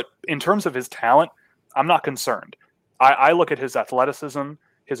 but in terms of his talent, I'm not concerned. I look at his athleticism,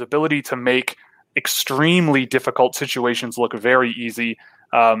 his ability to make extremely difficult situations look very easy,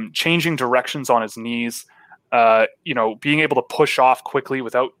 changing directions on his knees, being able to push off quickly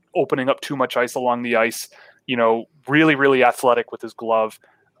without opening up too much ice along the ice, really, really athletic with his glove.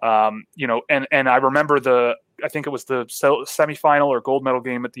 And I remember I think it was the semifinal or gold medal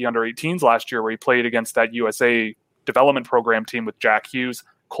game at the under-18s last year where he played against that USA development program team with Jack Hughes,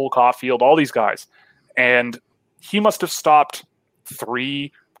 Cole Caulfield, all these guys. And he must have stopped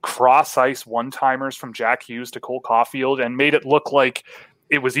 3 cross-ice one-timers from Jack Hughes to Cole Caulfield and made it look like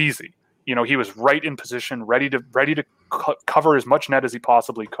it was easy. He was right in position, ready to cover as much net as he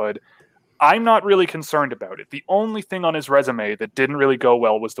possibly could. I'm not really concerned about it. The only thing on his resume that didn't really go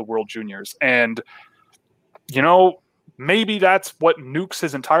well was the World Juniors. And, maybe that's what nukes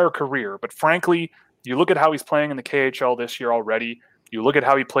his entire career. But frankly, you look at how he's playing in the KHL this year already. You look at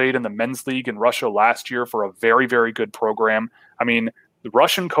how he played in the men's league in Russia last year for a very, very good program. I mean, the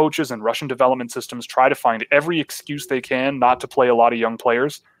Russian coaches and Russian development systems try to find every excuse they can not to play a lot of young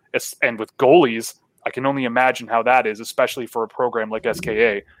players. And with goalies, I can only imagine how that is, especially for a program like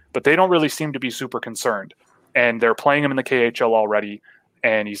SKA. But they don't really seem to be super concerned. And they're playing him in the KHL already.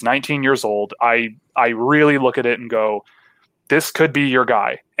 And he's 19 years old. I really look at it and go, this could be your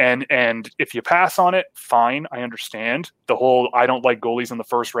guy. And if you pass on it, fine. I understand the whole I don't like goalies in the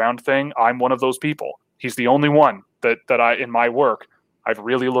first round thing. I'm one of those people. He's the only one that I, in my work, I've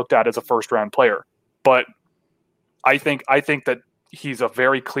really looked at as a first round player. But I think that he's a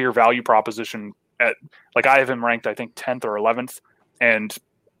very clear value proposition I have him ranked, I think 10th or 11th. And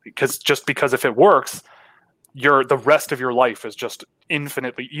because if it works, the rest of your life is just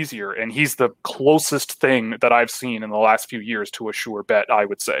infinitely easier. And he's the closest thing that I've seen in the last few years to a sure bet, I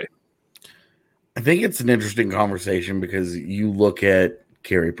would say. I think it's an interesting conversation because you look at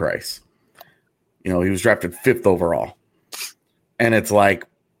Carey Price. He was drafted 5th overall. And it's like,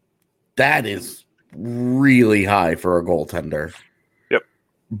 that is really high for a goaltender. Yep.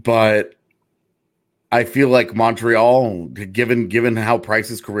 But I feel like Montreal, given how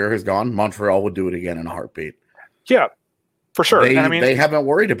Price's career has gone, Montreal would do it again in a heartbeat. Yeah, for sure. They haven't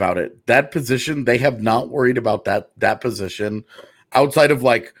worried about it. That position, they have not worried about that position outside of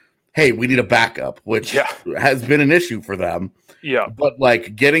like, hey, we need a backup, which has been an issue for them. Yeah. But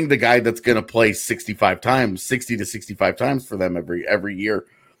like getting the guy that's going to play 60 to 65 times for them every year,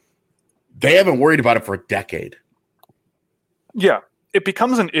 they haven't worried about it for a decade. Yeah. It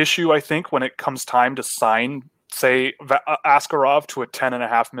becomes an issue, I think, when it comes time to sign, say, Askarov to a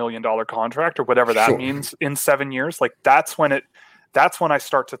 $10.5 million contract or whatever that means in 7 years. Like that's when I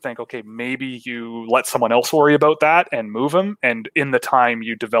start to think, okay, maybe you let someone else worry about that and move him. And in the time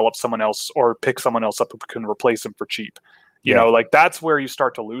you develop someone else or pick someone else up who can replace him for cheap. You know, like that's where you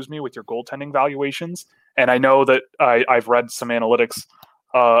start to lose me with your goaltending valuations. And I know that I've read some analytics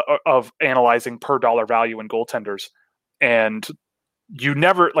of analyzing per dollar value in goaltenders. And you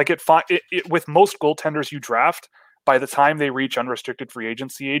never with most goaltenders you draft, by the time they reach unrestricted free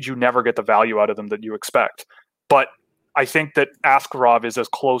agency age, you never get the value out of them that you expect. But I think that Askarov is as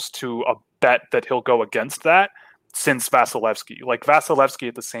close to a bet that he'll go against that since Vasilevsky. Like Vasilevsky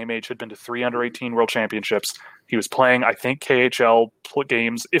at the same age had been to 3 under-18 world championships. He was playing, I think, KHL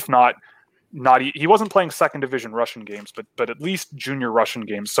games, if not he wasn't playing second division Russian games, but at least junior Russian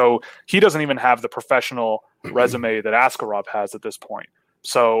games. So he doesn't even have the professional resume that Askarov has at this point.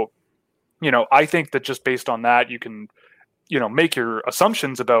 So, I think that just based on that, you can, make your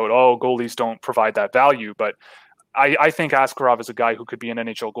assumptions about, goalies don't provide that value. But I think Askarov is a guy who could be an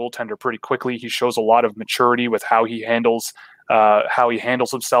NHL goaltender pretty quickly. He shows a lot of maturity with how he handles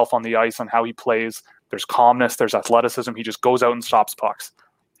himself on the ice and how he plays. There's calmness, there's athleticism. He just goes out and stops pucks.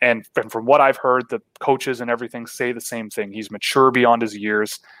 And from what I've heard, the coaches and everything say the same thing. He's mature beyond his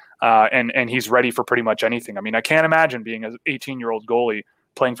years, and he's ready for pretty much anything. I mean, I can't imagine being an 18-year-old goalie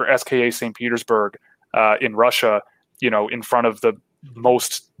playing for SKA St. Petersburg in Russia, in front of the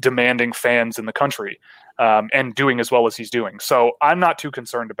most demanding fans in the country, and doing as well as he's doing. So I'm not too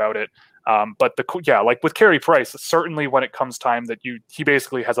concerned about it. But like with Carey Price, certainly when it comes time that he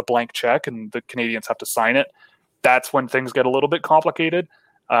basically has a blank check and the Canadians have to sign it, that's when things get a little bit complicated.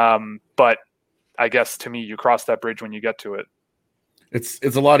 But I guess to me, you cross that bridge when you get to it.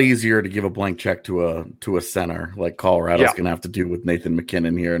 It's a lot easier to give a blank check to a center like Colorado's going to have to do with Nathan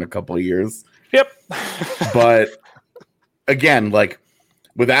McKinnon here in a couple of years. Yep. But again, like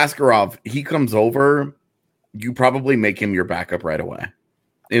with Askarov, he comes over, you probably make him your backup right away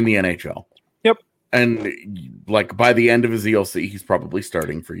in the NHL. Yep. And like by the end of his ELC, he's probably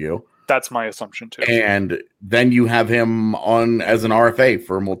starting for you. That's my assumption too. And then you have him on as an RFA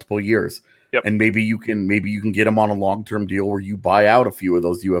for multiple years. Yep. And maybe you can get him on a long-term deal where you buy out a few of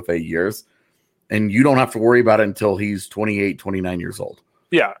those UFA years and you don't have to worry about it until he's 28, 29 years old.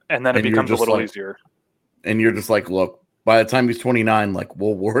 Yeah. And then it becomes a little easier. And you're just like, look, by the time he's 29, like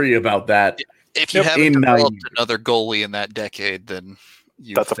we'll worry about that. If you haven't developed another goalie in that decade, then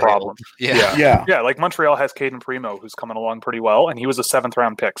that's a problem. Yeah. Like Montreal has Caden Primo, who's coming along pretty well, and he was a 7th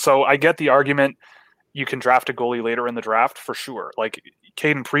round pick. So I get the argument. You can draft a goalie later in the draft for sure. Like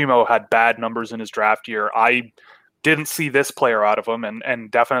Caden Primo had bad numbers in his draft year. I didn't see this player out of him,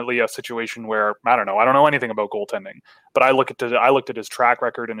 and definitely a situation where I don't know anything about goaltending, but I looked at his track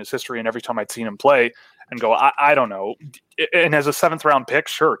record and his history, and every time I'd seen him play, and go, I don't know. And as a 7th round pick,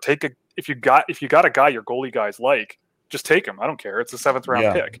 sure, if you got a guy your goalie guys like, just take him. I don't care. It's a 7th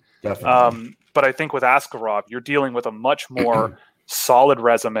round pick. Definitely. But I think with Askarov, you're dealing with a much more solid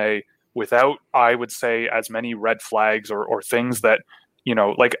resume without, I would say, as many red flags or things that,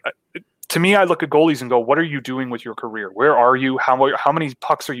 like to me, I look at goalies and go, what are you doing with your career? Where are you? How many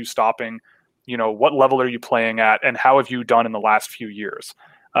pucks are you stopping? What level are you playing at? And how have you done in the last few years?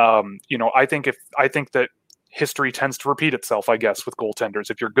 I think that history tends to repeat itself, I guess, with goaltenders.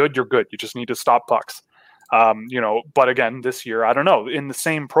 If you're good, you're good. You just need to stop pucks. But again, this year, I don't know, in the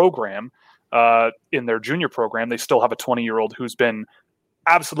same program, in their junior program, they still have a 20-year-old who's been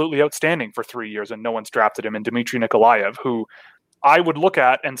absolutely outstanding for 3 years and no one's drafted him, in Dmitry Nikolaev, who I would look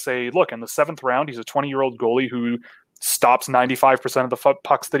at and say, look, in the 7th round, he's a 20-year-old goalie who stops 95% of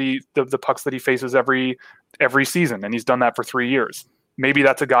the pucks that he faces every season. And he's done that for 3 years. Maybe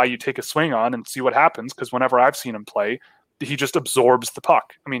that's a guy you take a swing on and see what happens. Cause whenever I've seen him play, he just absorbs the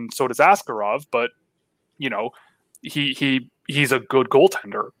puck. I mean, so does Askarov, but he's a good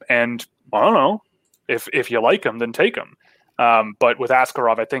goaltender, and I don't know if you like him, then take him. But with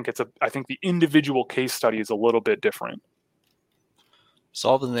Askarov, I think the individual case study is a little bit different.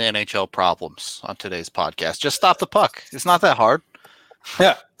 Solving the NHL problems on today's podcast. Just stop the puck. It's not that hard.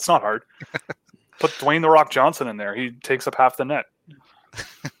 Yeah, it's not hard. Put Dwayne "The Rock" Johnson in there. He takes up half the net.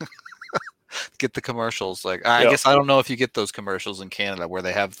 Get the commercials. Like I guess I don't know if you get those commercials in Canada where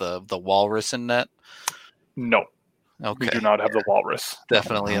they have the walrus in net. No. Okay. We do not have the walrus.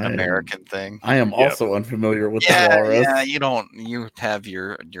 Definitely an American thing. I am also unfamiliar with the walrus. Yeah, you have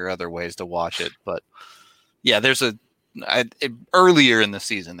your other ways to watch it, but yeah, there's earlier in the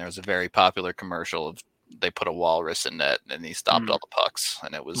season there was a very popular commercial of they put a walrus in net and he stopped all the pucks,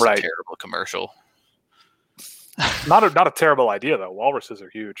 and it was a terrible commercial. Not a terrible idea though. Walruses are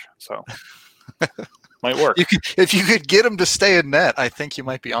huge, so might work. If you could get him to stay in net, I think you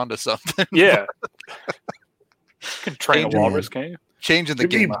might be onto something. Yeah. You can train a walrus, can't you? Changing the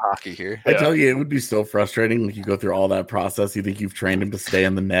game of hockey here. I tell you, it would be so frustrating. Like you go through all that process. You think you've trained him to stay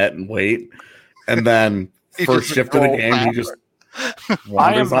in the net and wait, and then first shift of the game, he just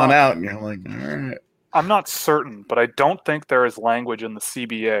wanders on out, and you're like, all right. I'm not certain, but I don't think there is language in the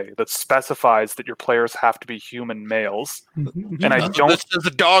CBA that specifies that your players have to be human males. And I don't. This says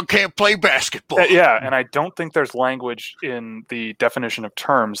a dog can't play basketball. Yeah, and I don't think there's language in the definition of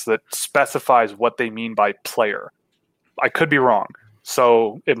terms that specifies what they mean by player. I could be wrong,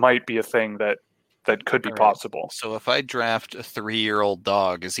 so it might be a thing that could be possible. So if I draft a 3-year-old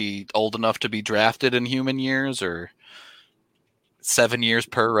dog, is he old enough to be drafted in human years, or? 7 years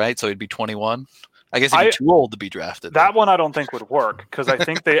per, right? So he'd be 21. I guess he'd be too old to be drafted. That one I don't think would work because I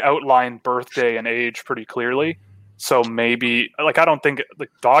think they outline birthday and age pretty clearly. So maybe, like, I don't think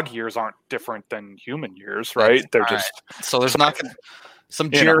like dog years aren't different than human years, right? They're just so there's not some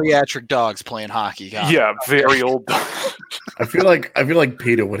geriatric dogs playing hockey. Yeah, very old. I feel like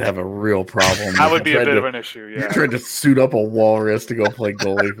Peter would have a real problem. That would be a bit of an issue. Yeah, you're trying to suit up a walrus to go play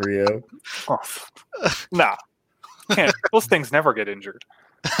goalie for you. Nah, can't. Those things never get injured.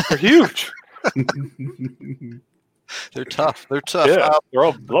 They're huge. They're tough. Yeah, they're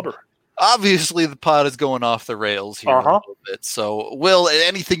all blubber. Obviously, the pod is going off the rails here a little bit. So, Will,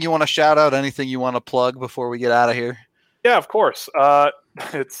 anything you want to shout out? Anything you want to plug before we get out of here? Yeah, of course.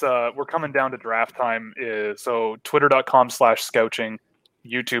 It's we're coming down to draft time. So twitter.com/scouching,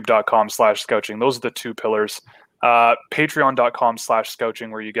 youtube.com/scouching. Those are the two pillars.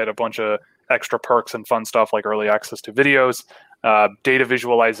 Patreon.com/scouching, where you get a bunch of extra perks and fun stuff like early access to videos, data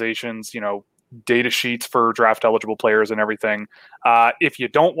visualizations, data sheets for draft eligible players and everything. If you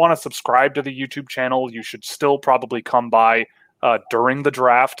don't want to subscribe to the YouTube channel, you should still probably come by during the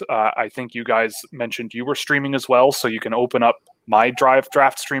draft. I think you guys mentioned you were streaming as well, so you can open up my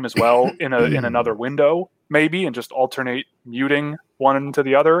draft stream as well in another window maybe, and just alternate muting one to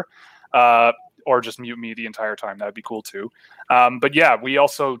the other, or just mute me the entire time. That'd be cool too. But yeah, we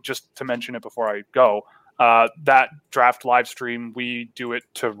also, just to mention it before I go, that draft live stream, we do it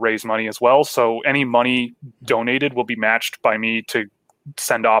to raise money as well. So any money donated will be matched by me to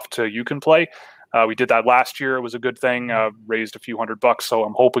send off to You Can Play. We did that last year. It was a good thing. Raised a few $100. So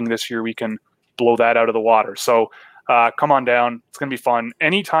I'm hoping this year we can blow that out of the water. So come on down. It's going to be fun.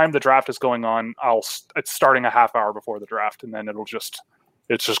 Anytime the draft is going on, it's starting a half hour before the draft, and then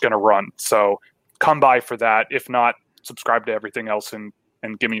it's just going to run. So come by for that. If not, subscribe to everything else and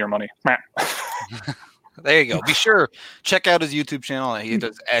give me your money. There you go. Be sure, check out his YouTube channel. He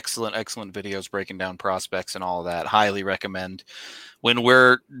does excellent videos breaking down prospects and all of that. Highly recommend. When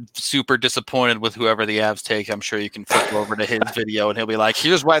we're super disappointed with whoever the Avs take, I'm sure you can flip over to his video and he'll be like,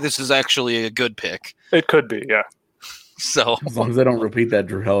 here's why this is actually a good pick. It could be, yeah. So as long as they don't repeat that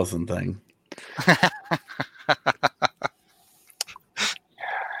Drew Hellison thing.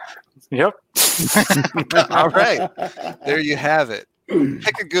 Yep. All right. There you have it.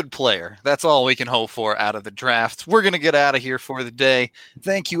 Pick a good player. That's all we can hope for out of the draft. We're going to get out of here for the day.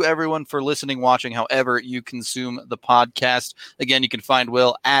 Thank you, everyone, for listening, watching, however you consume the podcast. Again, you can find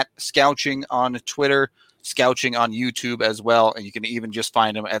Will at Scouching on Twitter, Scouching on YouTube as well, and you can even just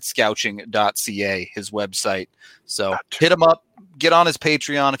find him at scouching.ca, his website. So hit him up. Get on his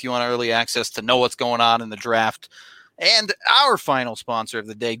Patreon if you want early access to know what's going on in the draft. And our final sponsor of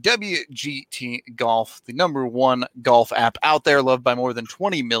the day, WGT Golf, the #1 golf app out there, loved by more than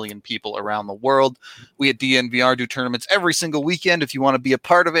 20 million people around the world. We at DNVR do tournaments every single weekend. If you want to be a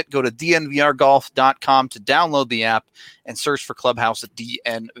part of it, go to dnvrgolf.com to download the app and search for Clubhouse at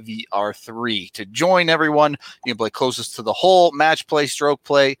DNVR3. To join everyone, you can play closest to the hole, match play, stroke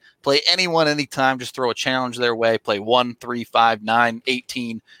play anyone, anytime. Just throw a challenge their way. Play 1, 3, 5, 9,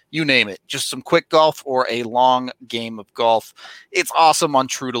 18, you name it. Just some quick golf or a long game of golf. It's awesome on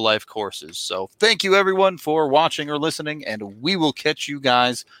true-to-life courses. So thank you, everyone, for watching or listening, and we will catch you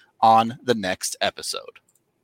guys on the next episode.